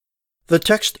The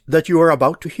text that you are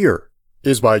about to hear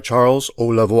is by Charles O.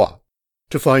 Lavoie.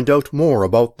 To find out more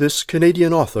about this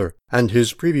Canadian author and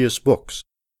his previous books,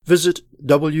 visit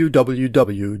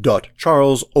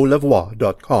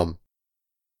www.charlesolavoie.com.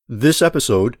 This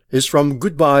episode is from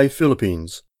Goodbye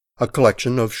Philippines, a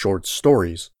collection of short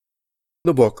stories.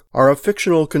 The book are a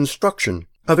fictional construction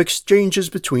of exchanges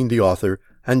between the author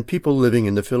and people living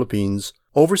in the Philippines,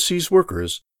 overseas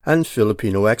workers, and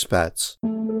Filipino expats.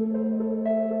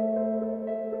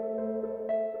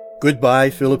 Goodbye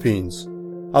Philippines,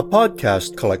 a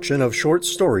podcast collection of short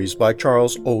stories by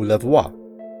Charles O. Lavoie.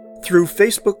 Through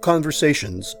Facebook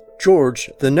conversations, George,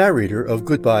 the narrator of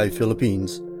Goodbye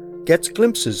Philippines, gets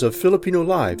glimpses of Filipino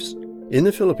lives in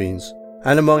the Philippines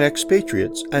and among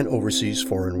expatriates and overseas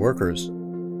foreign workers.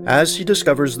 As he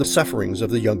discovers the sufferings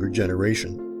of the younger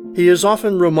generation, he is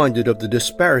often reminded of the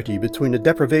disparity between the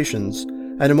deprivations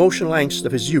and emotional angst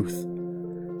of his youth.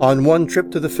 On one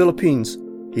trip to the Philippines,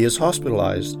 he is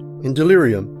hospitalized, in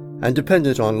delirium, and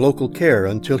dependent on local care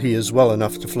until he is well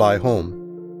enough to fly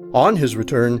home. On his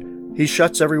return, he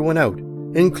shuts everyone out,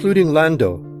 including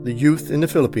Lando, the youth in the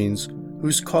Philippines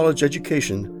whose college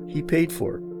education he paid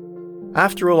for.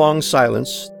 After a long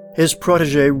silence, his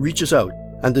protege reaches out,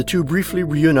 and the two briefly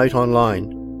reunite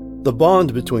online. The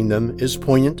bond between them is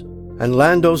poignant, and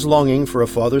Lando's longing for a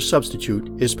father substitute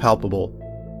is palpable.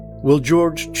 Will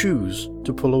George choose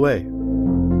to pull away?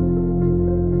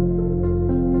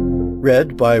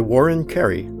 Read by Warren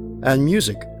Carey, and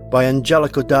music by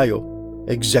Angelico Dayo.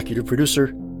 Executive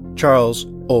producer, Charles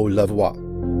O. Lavoie.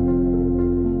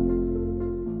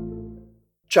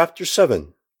 Chapter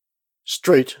 7.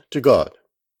 Straight to God.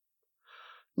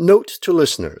 Note to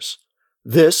listeners,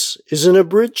 this is an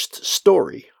abridged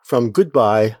story from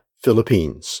Goodbye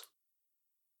Philippines.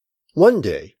 One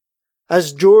day,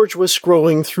 as George was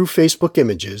scrolling through Facebook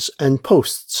images and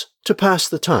posts to pass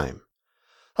the time,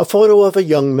 a photo of a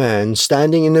young man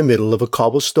standing in the middle of a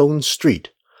cobblestone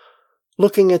street,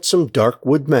 looking at some dark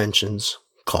wood mansions,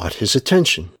 caught his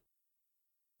attention.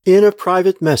 In a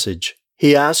private message,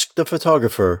 he asked the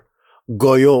photographer,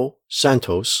 Goyo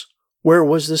Santos, where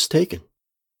was this taken?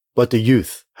 But the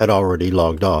youth had already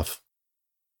logged off.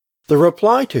 The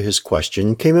reply to his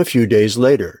question came a few days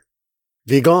later.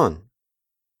 Vigan.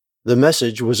 The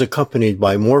message was accompanied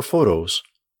by more photos,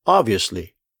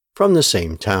 obviously from the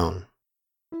same town.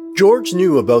 George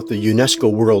knew about the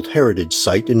UNESCO World Heritage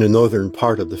Site in the northern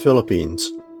part of the Philippines.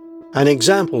 An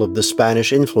example of the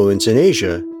Spanish influence in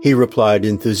Asia, he replied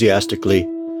enthusiastically,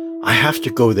 I have to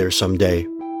go there someday.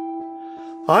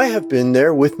 I have been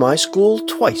there with my school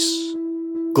twice,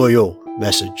 Goyo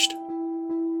messaged.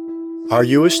 Are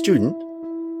you a student?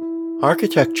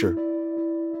 Architecture.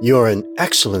 You're an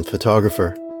excellent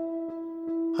photographer.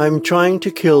 I'm trying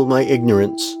to kill my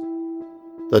ignorance.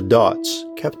 The dots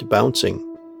kept bouncing.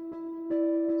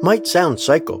 Might sound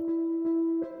psycho.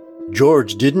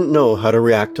 George didn't know how to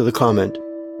react to the comment.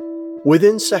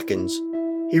 Within seconds,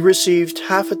 he received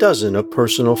half a dozen of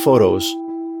personal photos.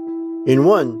 In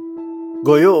one,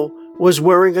 Goyo was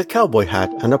wearing a cowboy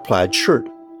hat and a plaid shirt,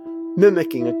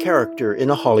 mimicking a character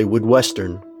in a Hollywood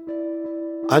Western.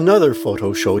 Another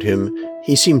photo showed him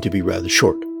he seemed to be rather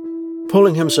short,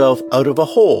 pulling himself out of a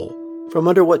hole from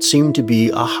under what seemed to be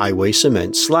a highway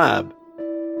cement slab.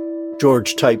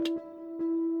 George typed,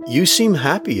 You seem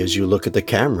happy as you look at the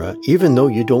camera, even though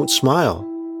you don't smile.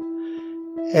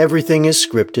 Everything is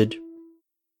scripted.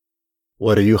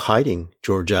 What are you hiding?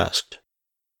 George asked.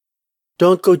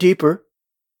 Don't go deeper,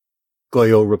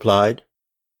 Goyo replied.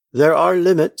 There are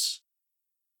limits.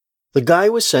 The guy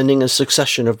was sending a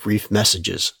succession of brief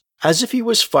messages, as if he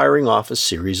was firing off a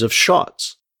series of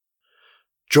shots.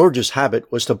 George's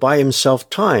habit was to buy himself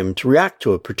time to react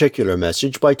to a particular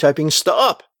message by typing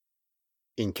 "Stop!"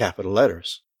 in capital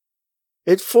letters.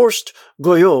 It forced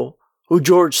Goyo, who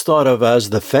George thought of as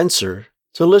the fencer,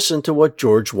 to listen to what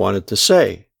George wanted to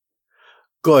say.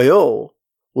 Goyo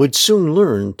would soon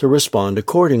learn to respond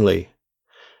accordingly.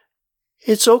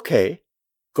 It's okay,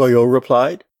 Goyo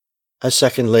replied. A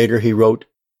second later he wrote,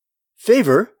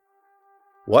 Favor?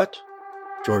 What?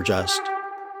 George asked.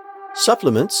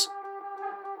 Supplements?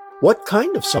 What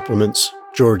kind of supplements?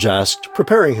 George asked,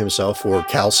 preparing himself for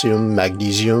calcium,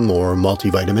 magnesium, or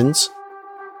multivitamins.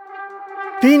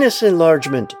 Penis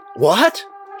enlargement. What?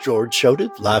 George shouted,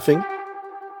 laughing.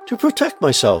 To protect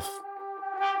myself.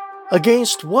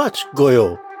 Against what,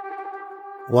 Goyo?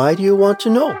 Why do you want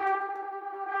to know?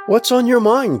 What's on your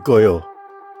mind, Goyo?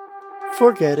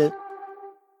 Forget it.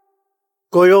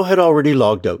 Goyo had already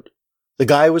logged out. The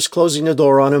guy was closing the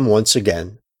door on him once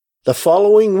again. The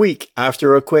following week,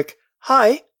 after a quick,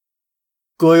 Hi,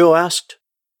 Goyo asked,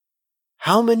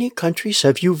 How many countries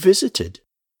have you visited?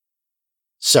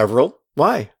 Several.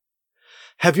 Why?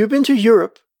 Have you been to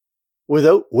Europe?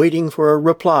 Without waiting for a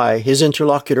reply, his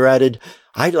interlocutor added,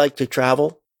 I'd like to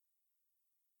travel.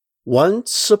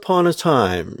 Once upon a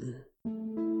time.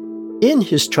 In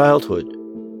his childhood,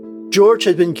 George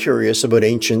had been curious about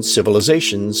ancient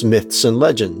civilizations, myths, and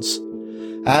legends.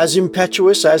 As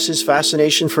impetuous as his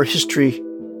fascination for history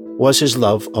was his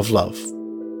love of love.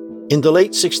 In the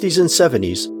late 60s and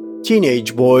 70s,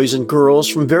 teenage boys and girls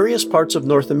from various parts of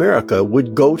North America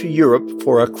would go to Europe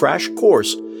for a crash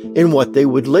course in what they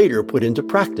would later put into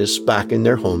practice back in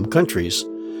their home countries,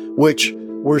 which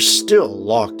were still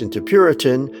locked into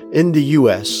Puritan in the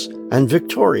US and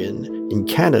Victorian in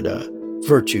Canada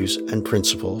virtues and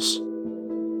principles.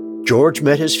 George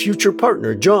met his future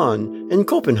partner, John, in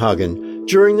Copenhagen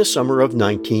during the summer of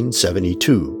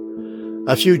 1972.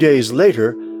 A few days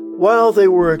later, while they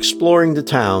were exploring the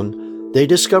town, they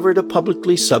discovered a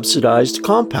publicly subsidized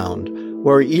compound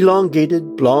where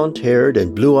elongated, blonde-haired,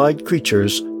 and blue-eyed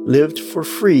creatures lived for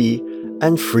free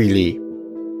and freely.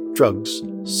 Drugs,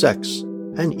 sex,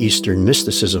 and Eastern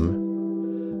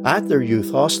mysticism. At their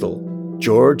youth hostel,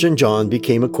 George and John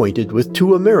became acquainted with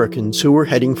two Americans who were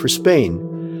heading for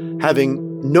Spain.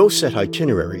 Having no set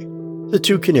itinerary, the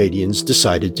two Canadians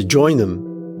decided to join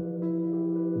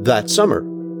them. That summer,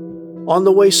 on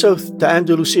the way south to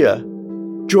Andalusia,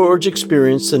 George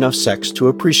experienced enough sex to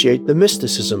appreciate the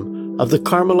mysticism of the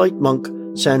Carmelite monk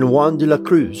San Juan de la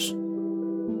Cruz.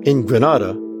 In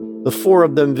Granada, the four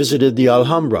of them visited the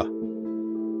Alhambra.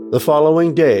 The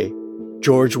following day,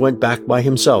 George went back by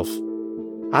himself.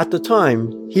 At the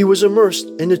time, he was immersed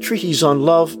in a treatise on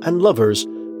love and lovers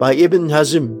by Ibn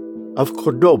Hazm of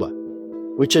Cordoba,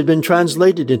 which had been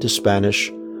translated into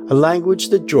Spanish, a language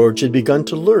that George had begun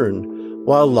to learn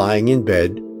while lying in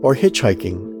bed or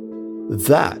hitchhiking.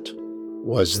 That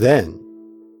was then.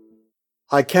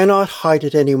 I cannot hide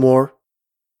it anymore,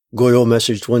 Goyo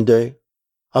messaged one day.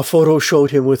 A photo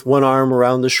showed him with one arm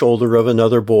around the shoulder of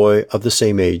another boy of the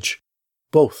same age.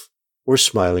 Both were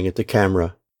smiling at the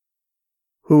camera.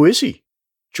 Who is he?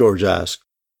 George asked.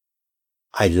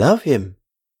 I love him.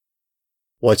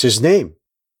 What's his name?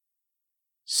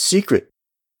 Secret,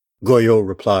 Goyo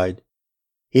replied.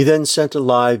 He then sent a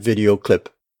live video clip.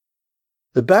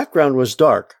 The background was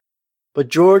dark, but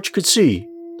George could see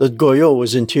that Goyo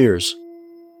was in tears.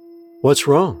 What's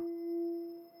wrong?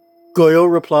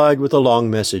 Goyo replied with a long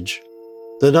message.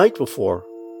 The night before,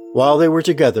 while they were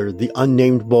together, the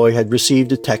unnamed boy had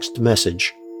received a text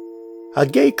message. A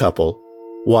gay couple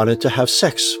wanted to have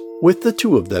sex with the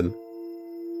two of them.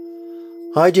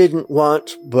 I didn't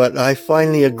want, but I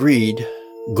finally agreed,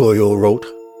 Goyo wrote.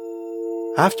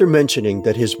 After mentioning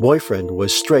that his boyfriend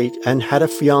was straight and had a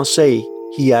fiancée,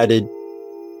 he added,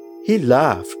 He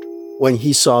laughed when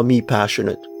he saw me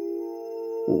passionate.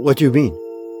 What do you mean?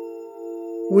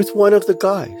 With one of the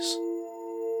guys.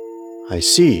 I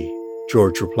see,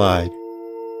 George replied.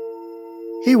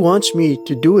 He wants me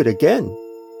to do it again,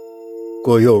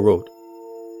 Goyo wrote.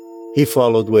 He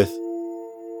followed with,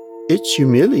 It's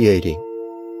humiliating.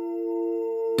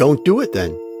 Don't do it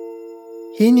then.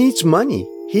 He needs money.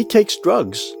 He takes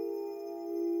drugs.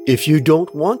 If you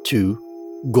don't want to,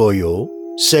 Goyo,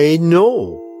 say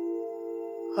no.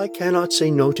 I cannot say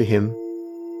no to him.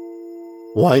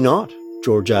 Why not?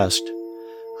 George asked.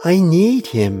 I need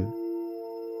him.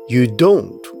 You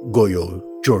don't, Goyo,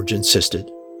 George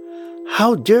insisted.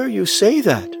 How dare you say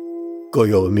that?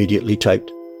 Goyo immediately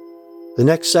typed. The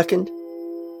next second,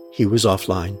 he was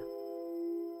offline.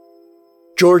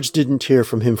 George didn't hear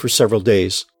from him for several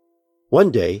days.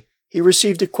 One day, he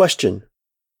received a question.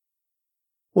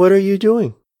 What are you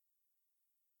doing?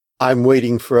 I'm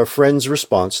waiting for a friend's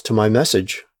response to my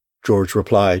message, George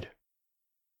replied.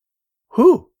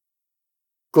 Who?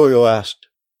 Goyo asked.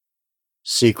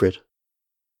 Secret.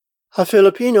 A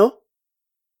Filipino?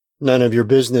 None of your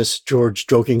business, George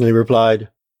jokingly replied.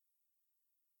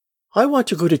 I want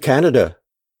to go to Canada,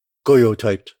 Goyo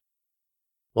typed.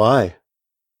 Why?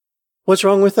 What's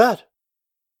wrong with that?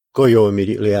 Goyo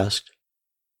immediately asked.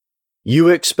 You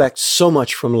expect so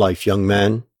much from life, young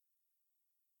man.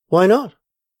 Why not?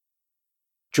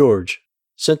 George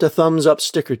sent a thumbs-up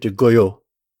sticker to Goyo,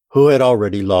 who had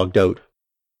already logged out.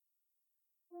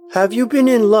 Have you been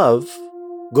in love?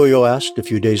 Goyo asked a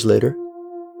few days later.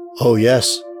 Oh,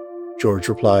 yes, George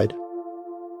replied.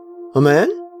 A man?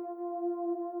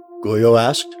 Goyo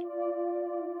asked.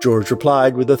 George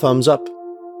replied with a thumbs up.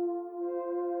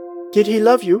 Did he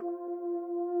love you?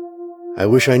 I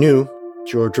wish I knew,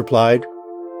 George replied.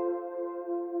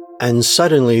 And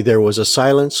suddenly there was a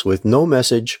silence with no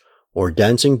message or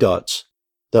dancing dots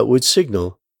that would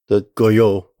signal that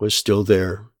Goyo was still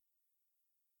there.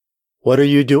 "What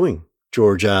are you doing?"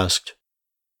 George asked.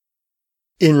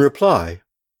 In reply,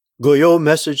 Goyo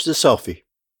messaged a selfie.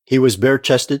 He was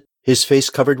bare-chested, his face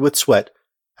covered with sweat,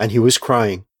 and he was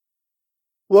crying.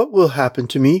 "What will happen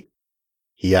to me?"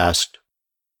 he asked.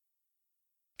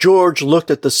 George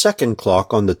looked at the second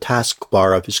clock on the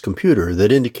taskbar of his computer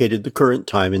that indicated the current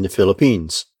time in the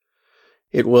Philippines.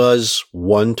 It was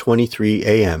 1:23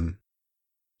 a.m.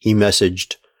 He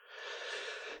messaged,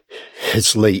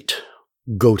 "It's late.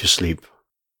 Go to sleep."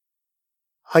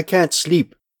 "I can't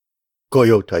sleep,"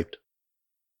 Goyo typed.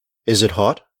 "Is it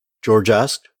hot?" George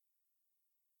asked.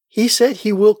 "He said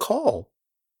he will call."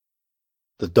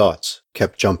 The dots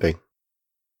kept jumping.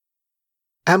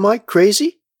 "Am I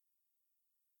crazy?"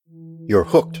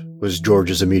 "You're hooked," was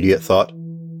George's immediate thought.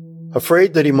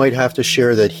 Afraid that he might have to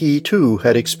share that he, too,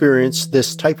 had experienced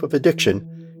this type of addiction,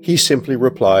 he simply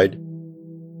replied,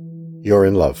 "You're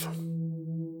in love."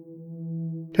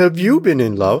 "Have you been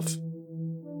in love?"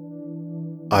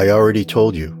 "I already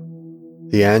told you.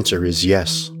 The answer is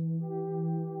yes."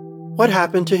 "What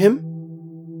happened to him?"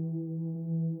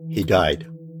 "He died."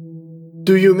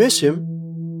 "Do you miss him?"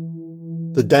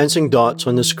 The dancing dots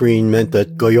on the screen meant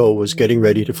that Goyo was getting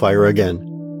ready to fire again,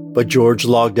 but George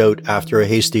logged out after a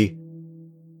hasty,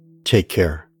 "Take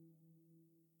care."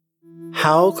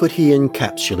 How could he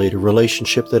encapsulate a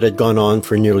relationship that had gone on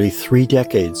for nearly 3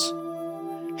 decades?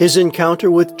 His encounter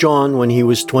with John when he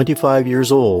was 25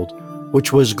 years old,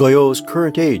 which was Goyo's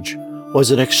current age,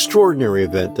 was an extraordinary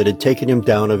event that had taken him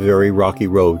down a very rocky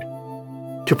road.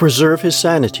 To preserve his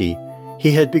sanity,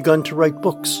 he had begun to write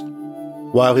books,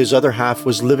 while his other half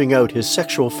was living out his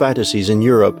sexual fantasies in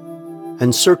Europe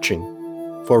and searching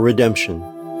for redemption.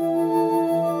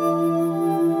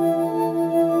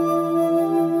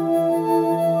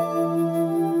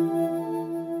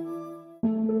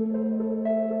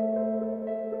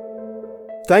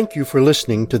 Thank you for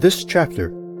listening to this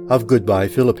chapter of Goodbye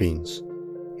Philippines.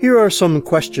 Here are some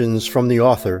questions from the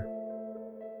author,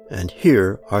 and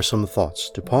here are some thoughts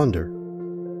to ponder.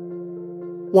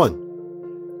 1.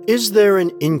 Is there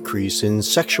an increase in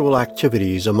sexual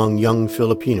activities among young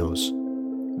Filipinos?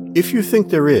 If you think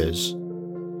there is,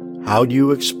 how do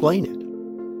you explain it?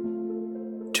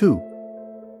 2.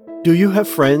 Do you have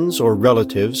friends or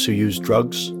relatives who use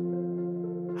drugs?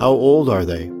 How old are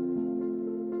they?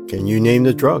 Can you name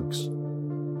the drugs?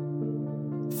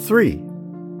 3.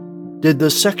 Did the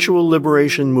sexual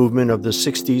liberation movement of the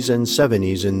 60s and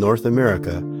 70s in North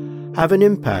America have an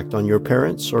impact on your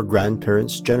parents' or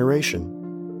grandparents' generation?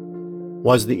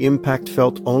 Was the impact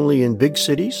felt only in big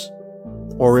cities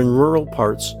or in rural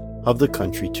parts of the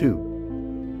country too?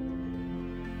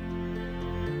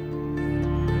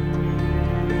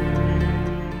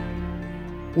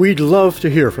 We'd love to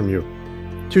hear from you.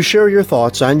 To share your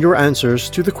thoughts and your answers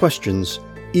to the questions,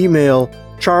 email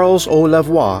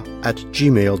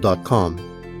charlesolavoie@gmail.com.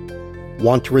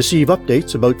 Want to receive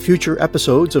updates about future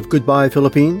episodes of Goodbye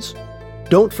Philippines?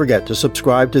 Don't forget to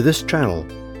subscribe to this channel.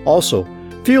 Also,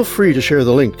 feel free to share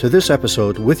the link to this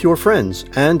episode with your friends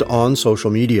and on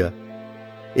social media.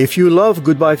 If you love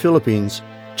Goodbye Philippines,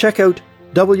 check out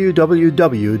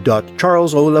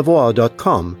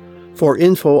www.charlesolavoie.com for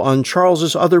info on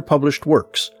Charles's other published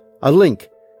works. A link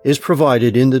is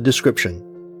provided in the description.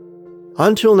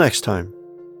 Until next time.